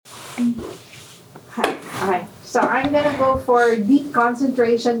Okay. So I'm gonna go for deep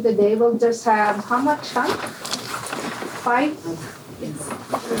concentration today. We'll just have how much time? 5?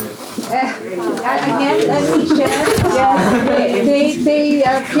 Again, Alicia.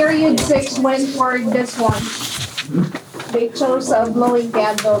 Yes, period 6 went for this one. They chose blowing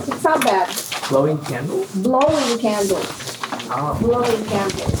candles. It's not bad. Blowing candles? Blowing candles. Oh. Blowing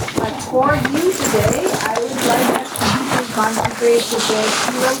candles. But for you today, I would like us to deeply concentrate because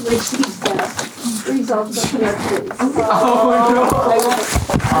you will receive the results of your quiz. Oh no!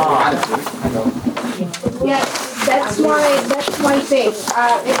 I know. Yeah, that's my thing. It's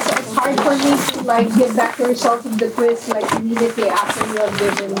hard for me to like get back the results of the quiz like immediately after you have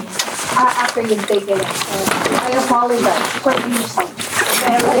given after you've taken it. I apologize for using.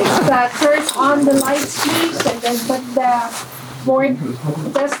 Turn on the lights please and then put the board.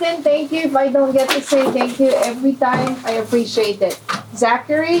 Justin, thank you. If I don't get to say thank you every time, I appreciate it.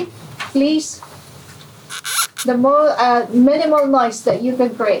 Zachary, please. The minimal noise that you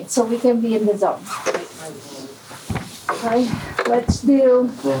can create so we can be in the zone. Okay, let's do.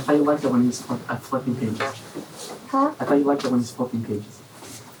 Yeah, I thought you liked it when you flipping pages. Huh? I thought you liked it when you flipping pages.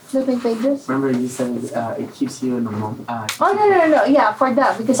 Flipping pages? Remember you said it keeps you in the moment. Oh no! Yeah, for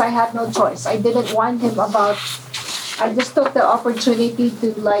that because I had no choice. I didn't want him about. I just took the opportunity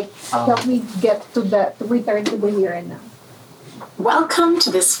to help me get to return to the here and now. Welcome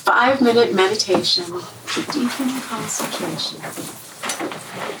to this 5-minute meditation to deepen concentration.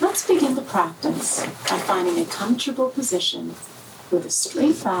 Let's begin the practice by finding a comfortable position with a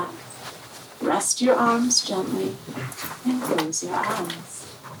straight back. Rest your arms gently and close your eyes.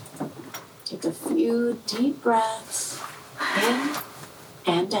 Take a few deep breaths in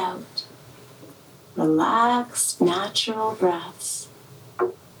and out. Relaxed, natural breaths.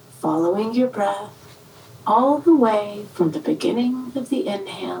 Following your breath all the way from the beginning of the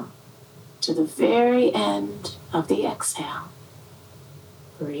inhale to the very end of the exhale.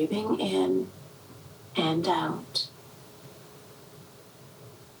 Breathing in and out.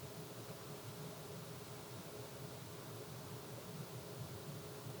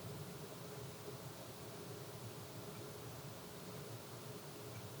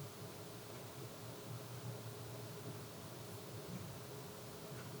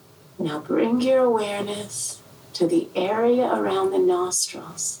 Now bring your awareness to the area around the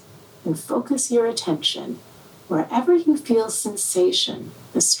nostrils and focus your attention wherever you feel sensation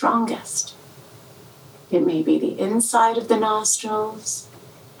the strongest. It may be the inside of the nostrils,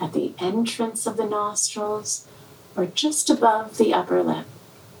 at the entrance of the nostrils, or just above the upper lip.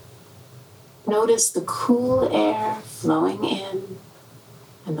 Notice the cool air flowing in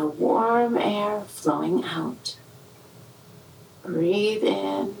and the warm air flowing out. Breathe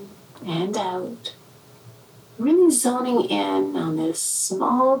in and out, really zoning in on this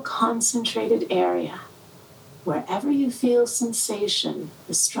small concentrated area wherever you feel sensation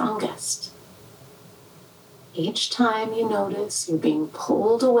the strongest. Each time you notice you're being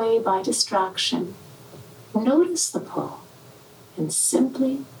pulled away by distraction, notice the pull and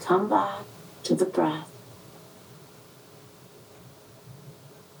simply come back to the breath.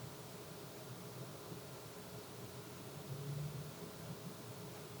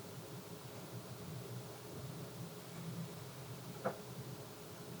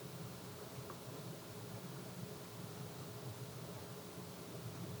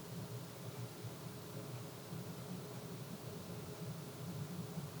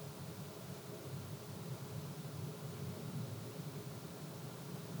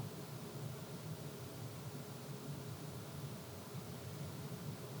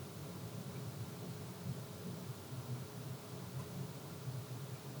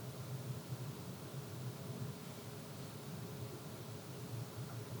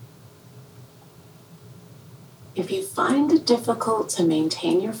 If you find it difficult to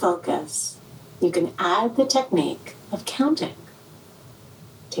maintain your focus, you can add the technique of counting.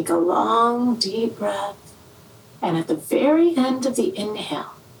 Take a long, deep breath, and at the very end of the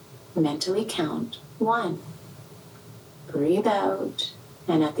inhale, mentally count 1. Breathe out,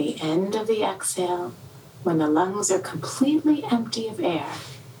 and at the end of the exhale, when the lungs are completely empty of air,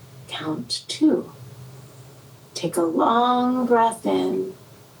 count 2. Take a long breath in,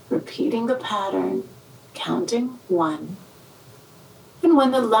 repeating the pattern, counting 1. And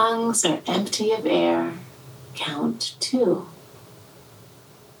when the lungs are empty of air, count 2.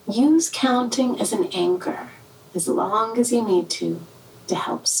 Use counting as an anchor as long as you need to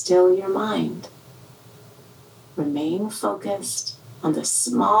help still your mind. Remain focused on the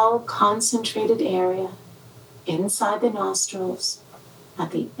small concentrated area inside the nostrils,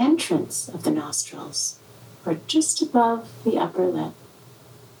 at the entrance of the nostrils, or just above the upper lip.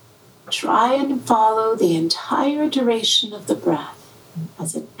 Try and follow the entire duration of the breath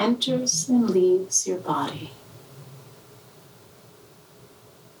as it enters and leaves your body.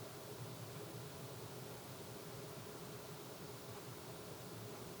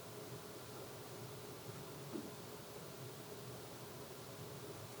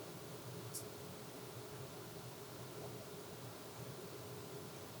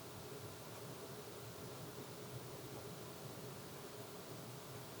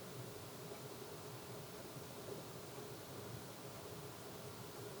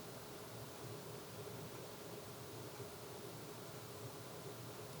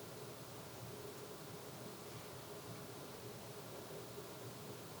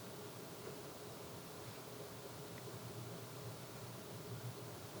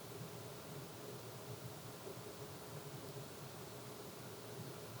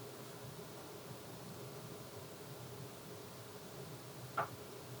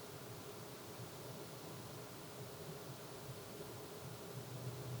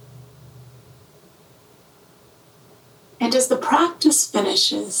 And as the practice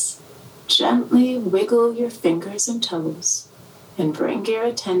finishes, gently wiggle your fingers and toes and bring your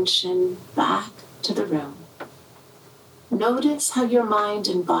attention back to the room. Notice how your mind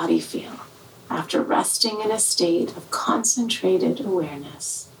and body feel after resting in a state of concentrated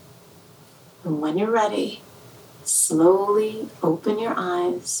awareness. And when you're ready, slowly open your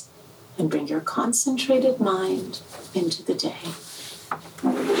eyes and bring your concentrated mind into the day.